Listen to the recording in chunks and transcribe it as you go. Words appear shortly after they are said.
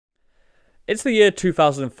It's the year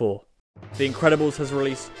 2004. The Incredibles has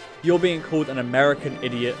released, you're being called an American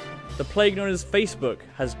idiot, the plague known as Facebook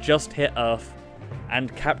has just hit Earth,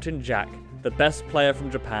 and Captain Jack, the best player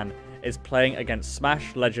from Japan, is playing against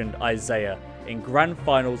Smash legend Isaiah in Grand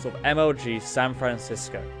Finals of MLG San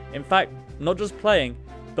Francisco. In fact, not just playing,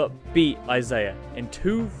 but beat Isaiah in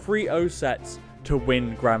 2 3-0 sets to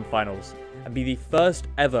win Grand Finals, and be the first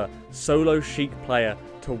ever solo Sheik player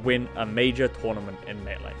to win a major tournament in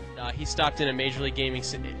Melee. He stopped in a Major League Gaming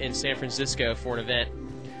in San Francisco for an event,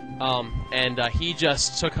 and he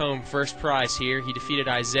just took home first prize here. He defeated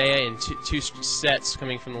Isaiah in two sets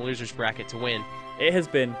coming from the losers bracket to win. It has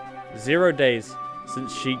been 0 days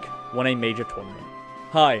since Sheik won a major tournament.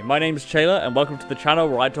 Hi, my name's Chaler, and welcome to the channel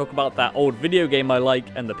where I talk about that old video game I like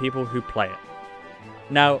and the people who play it.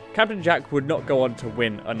 Now, Captain Jack would not go on to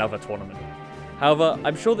win another tournament. However,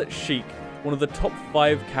 I'm sure that Sheik, one of the top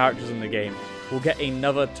 5 characters in the game, will get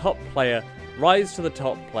another top player rise to the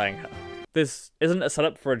top playing her. This isn't a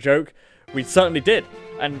setup for a joke, we certainly did,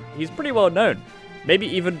 and he's pretty well known, maybe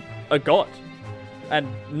even a god. And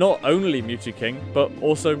not only Mewtwo King, but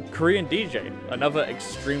also koreandj, another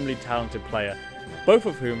extremely talented player, both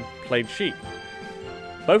of whom played Sheik.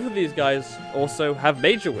 Both of these guys also have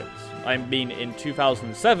major wins. I mean, in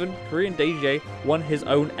 2007, koreandj won his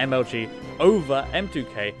own MLG over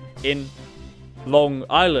M2K in Long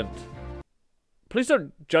Island. Please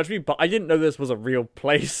don't judge me, but I didn't know this was a real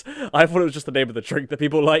place. I thought it was just the name of the drink that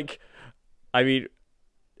people like. I mean,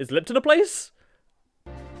 is Lipton a place?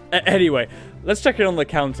 Anyway, let's check in on the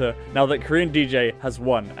counter now that koreandj has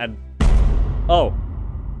won, and... oh,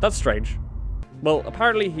 that's strange. Well,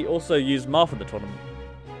 apparently he also used Marth in the tournament.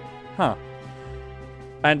 Huh.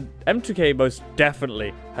 And M2K most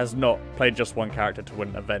definitely has not played just one character to win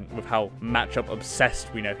an event with how matchup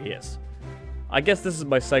obsessed we know he is. I guess this is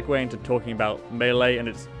my segue into talking about Melee and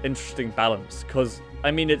its interesting balance, because, I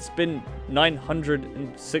mean, it's been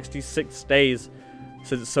 966 days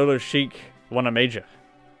since solo Sheik won a major.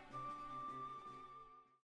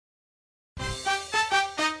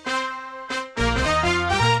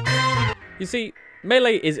 You see,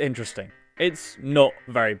 Melee is interesting. It's not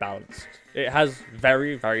very balanced. It has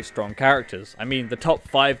very, very strong characters. I mean, the top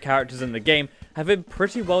 5 characters in the game have been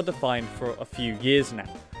pretty well defined for a few years now.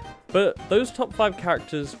 But those top 5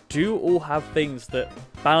 characters do all have things that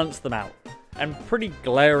balance them out, and pretty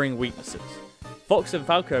glaring weaknesses. Fox and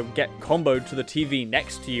Falco get comboed to the TV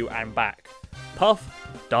next to you and back. Puff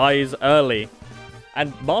dies early,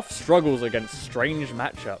 and Marth struggles against strange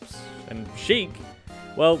matchups. And Sheik,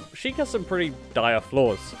 well, Sheik has some pretty dire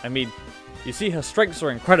flaws. I mean, you see, her strengths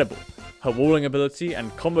are incredible. Her walling ability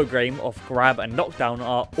and combo game off grab and knockdown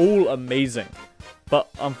are all amazing. But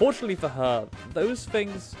unfortunately for her, those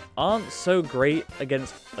things aren't so great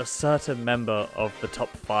against a certain member of the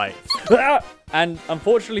top 5. And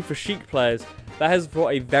unfortunately for Sheik players, that has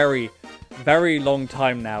for a very, very long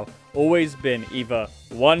time now always been either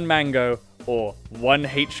one Mango or one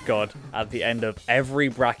H-God at the end of every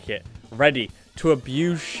bracket, ready to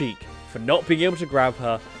abuse Sheik for not being able to grab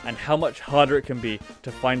her and how much harder it can be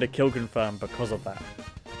to find a kill confirm because of that.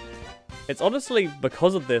 It's honestly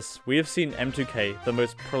because of this we have seen M2K, the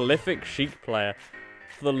most prolific Sheik player,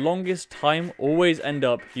 for the longest time always end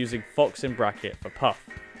up using Fox in bracket for Puff.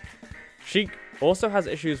 Sheik also has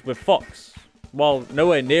issues with Fox. While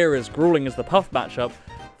nowhere near as grueling as the Puff matchup,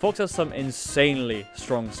 Fox has some insanely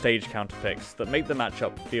strong stage counter picks that make the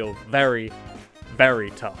matchup feel very,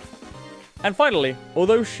 very tough. And finally,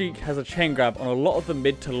 although Sheik has a chain grab on a lot of the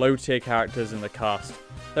mid to low tier characters in the cast,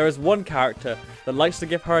 there is one character that likes to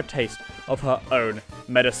give her a taste of her own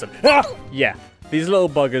medicine. Yeah, these little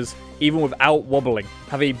buggers, even without wobbling,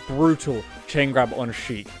 have a brutal chain grab on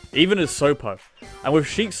Sheik, even as Sopo. And with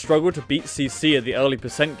Sheik's struggle to beat CC at the early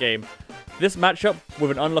percent game, this matchup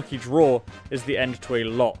with an unlucky draw is the end to a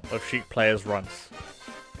lot of Sheik players' runs.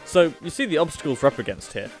 So you see the obstacles we're up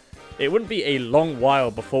against here. It wouldn't be a long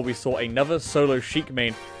while before we saw another solo Sheik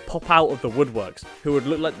main pop out of the woodworks who would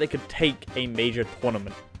look like they could take a major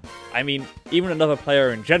tournament. I mean, even another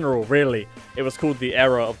player in general, really. It was called the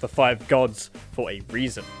era of the 5 gods for a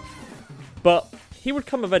reason. But he would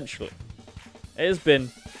come eventually. It has been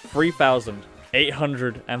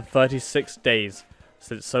 3,836 days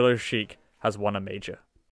since solo Sheik has won a major.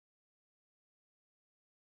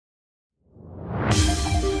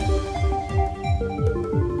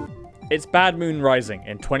 It's Bad Moon Rising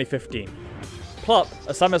in 2015. Plup,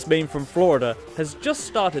 a Samus main from Florida, has just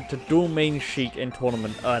started to dual main Sheik in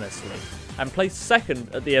tournament earnestly, and placed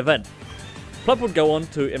second at the event. Plup would go on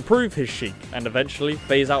to improve his Sheik, and eventually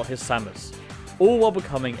phase out his Samus, all while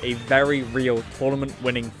becoming a very real tournament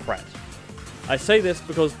winning threat. I say this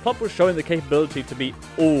because Plup was showing the capability to be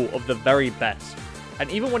all of the very best, and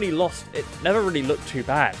even when he lost, it never really looked too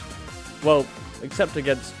bad. Well, except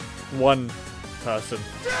against one person.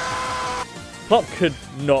 Plup could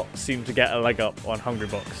not seem to get a leg up on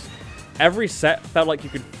hungrybox. Every set felt like you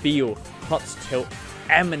could feel Plup's tilt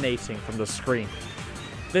emanating from the screen.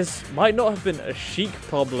 This might not have been a Sheik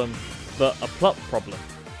problem, but a Plup problem.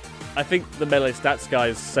 I think the Melee Stats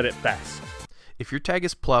guys said it best. If your tag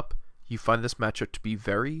is Plup, you find this matchup to be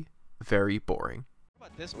very, very boring. What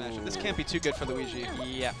about this matchup? This can't be too good for Luigi.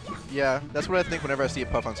 Yeah. Yeah, that's what I think whenever I see a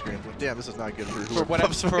Puff on screen. Like, damn, this is not good for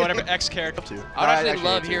whatever X character. I would actually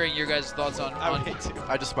love hearing your guys' thoughts on.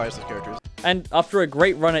 I despise those characters. And after a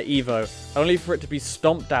great run at Evo, only for it to be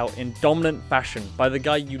stomped out in dominant fashion by the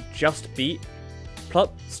guy you just beat, Plup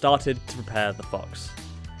started to prepare the Fox.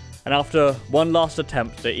 And after one last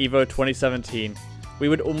attempt at Evo 2017, we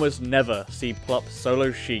would almost never see Plup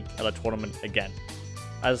solo Sheik at a tournament again,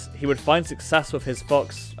 as he would find success with his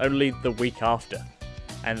Fox only the week after,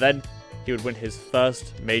 and then he would win his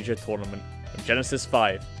first major tournament of Genesis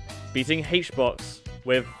 5, beating Hbox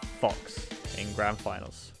with Fox in Grand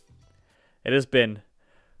Finals. It has been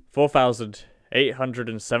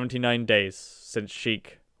 4,879 days since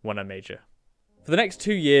Sheik won a major. For the next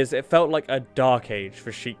 2 years, it felt like a dark age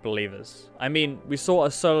for Sheik believers. I mean, we saw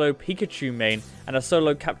a solo Pikachu main and a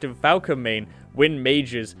solo Captain Falcon main win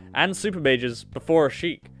majors and super majors before a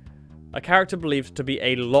Sheik. A character believed to be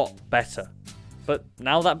a lot better, but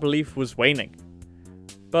now that belief was waning.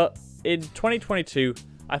 But in 2022,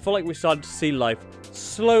 I feel like we started to see life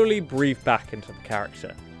slowly breathe back into the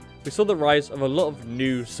character. We saw the rise of a lot of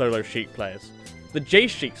new solo Sheik players. The J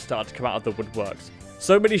Sheik started to come out of the woodworks.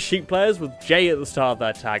 So many Sheik players with J at the start of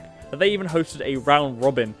their tag that they even hosted a round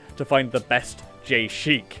robin to find the best J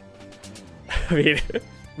Sheik. I mean,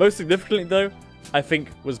 most significantly though, I think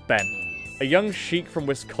was Ben, a young Sheik from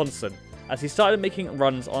Wisconsin, as he started making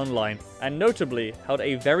runs online and notably held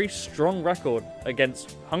a very strong record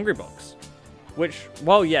against hungrybox. Which,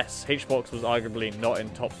 while yes, Hbox was arguably not in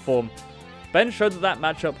top form, Ben showed that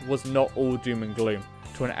matchup was not all doom and gloom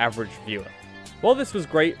to an average viewer. While this was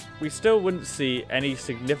great, we still wouldn't see any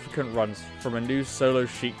significant runs from a new solo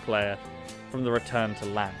Sheik player from the return to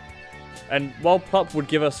LAN. And while Plup would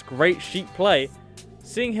give us great Sheik play,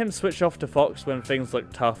 seeing him switch off to Fox when things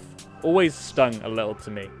looked tough always stung a little to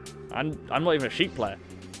me. I'm not even a Sheik player.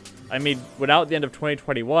 I mean, without the end of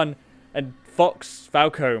 2021, and Fox,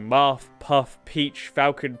 Falco, Marth, Puff, Peach,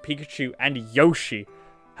 Falcon, Pikachu, and Yoshi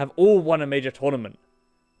have all won a major tournament.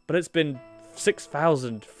 But it's been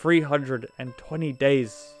 6,320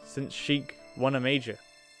 days since Sheik won a major.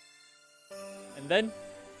 And then,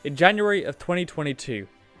 in January of 2022,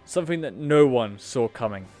 something that no one saw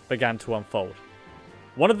coming began to unfold.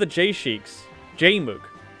 One of the J Sheiks, Jmook,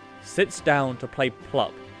 sits down to play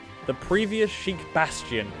Plup, the previous Sheik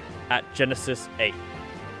Bastion at Genesis 8.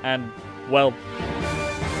 And, well,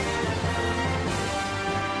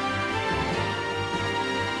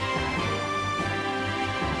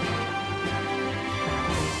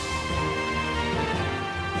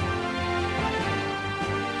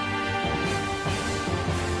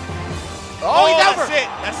 Oh, that's it.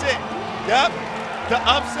 That's it. Yep. The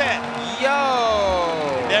upset.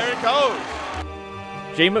 Yo! There it goes.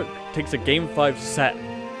 Jmook takes a Game 5 set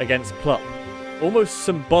against Plup, almost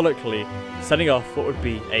symbolically setting off what would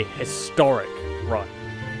be a historic run.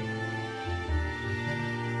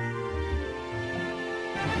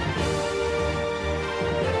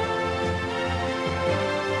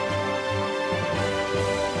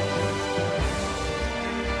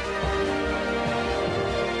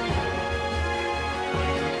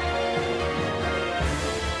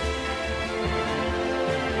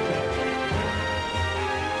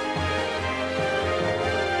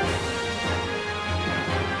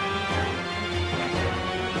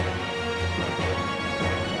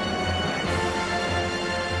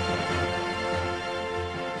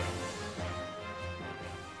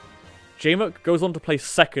 Jmook goes on to place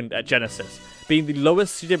second at Genesis, being the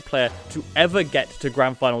lowest seeded player to ever get to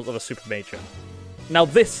Grand Finals of a Super Major. Now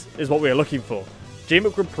this is what we are looking for.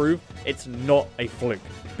 Jmook would prove it's not a fluke,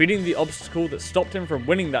 beating the obstacle that stopped him from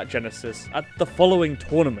winning that Genesis at the following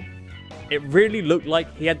tournament. It really looked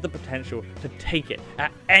like he had the potential to take it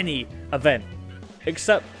at any event,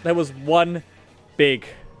 except there was one big,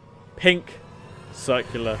 pink,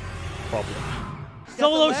 circular problem.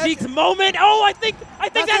 Solo Sheik's moment. Oh, I think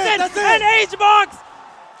that's it. And Hbox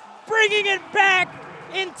bringing it back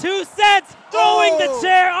in 2 sets, throwing the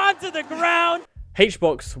chair onto the ground.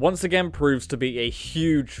 Hbox once again proves to be a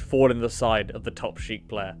huge thorn in the side of the top Sheik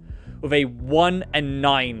player, with a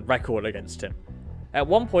 1-9 record against him. At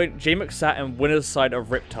one point, Jmook sat in winner's side of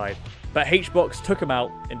Riptide, but Hbox took him out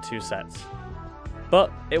in 2 sets.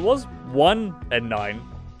 But it was 1-9.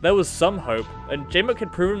 There was some hope, and Jmook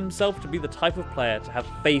had proven himself to be the type of player to have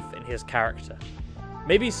faith in his character.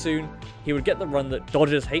 Maybe soon, he would get the run that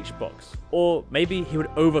dodges Hbox, or maybe he would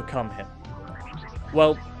overcome him.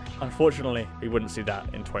 Well, unfortunately, we wouldn't see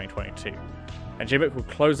that in 2022, and Jmook would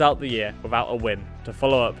close out the year without a win to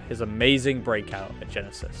follow up his amazing breakout at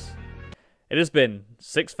Genesis. It has been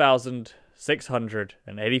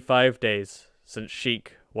 6,685 days since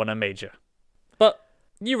Sheik won a major. But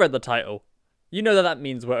you read the title. You know that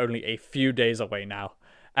means we're only a few days away now.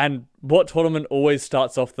 And what tournament always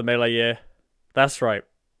starts off the Melee year? That's right,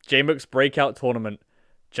 Jmook's breakout tournament,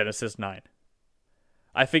 Genesis 9.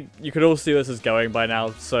 I think you could all see where this is going by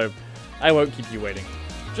now, so I won't keep you waiting.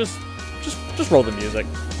 Just roll the music.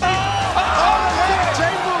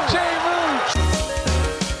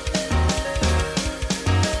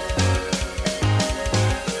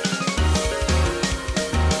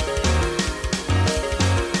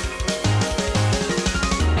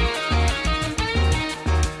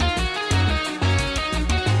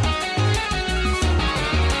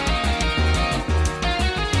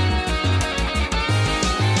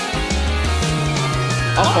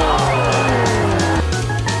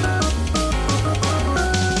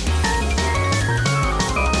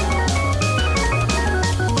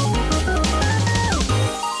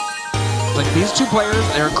 Like, these two players,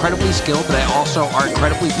 they're incredibly skilled, but they also are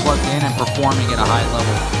incredibly plugged in and performing at a high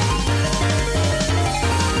level.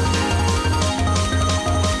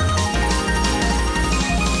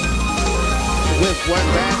 With one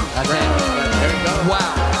man. That's it. There you go.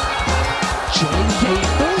 Wow.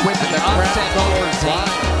 Jmook with the upset over zain.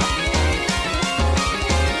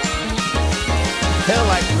 He'll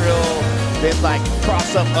like real, then like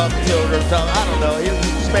cross up tilt or something. I don't know. He'll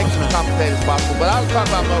just make some competitive as possible. But I was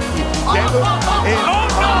talking about moky. Jmook is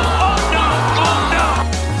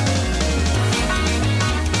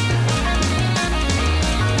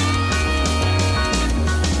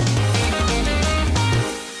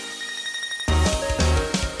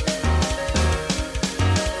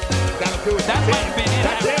That might have been it.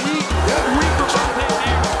 That's it.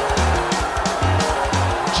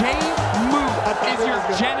 Jmook is your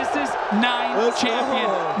Genesis 9 champion,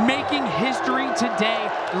 making history today,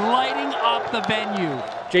 lighting up the venue.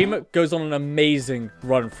 Jmook goes on an amazing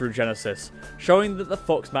run through Genesis, showing that the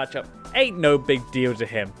Fox matchup ain't no big deal to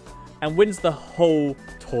him, and wins the whole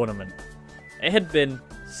tournament. It had been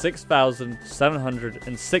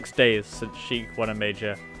 6,706 days since Sheik won a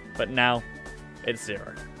major, but now it's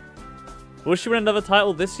 0. Will she win another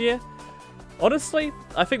title this year? Honestly,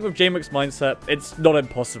 I think with Jmook's mindset, it's not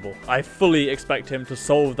impossible. I fully expect him to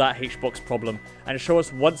solve that Hbox problem and show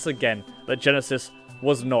us once again that Genesis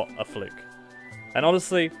was not a fluke. And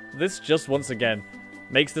honestly, this just once again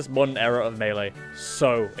makes this modern era of Melee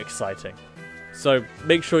so exciting. So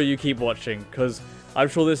make sure you keep watching, because I'm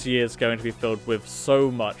sure this year is going to be filled with so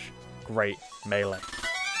much great Melee.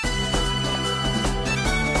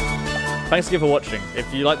 Thanks again for watching.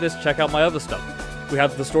 If you like this, check out my other stuff. We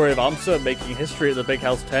have the story of Amsa making history at the Big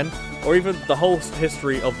House 10, or even the whole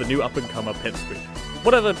history of the new up-and-comer Pipsqueak.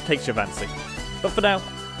 Whatever takes your fancy. But for now,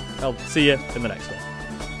 I'll see you in the next one.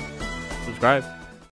 Subscribe.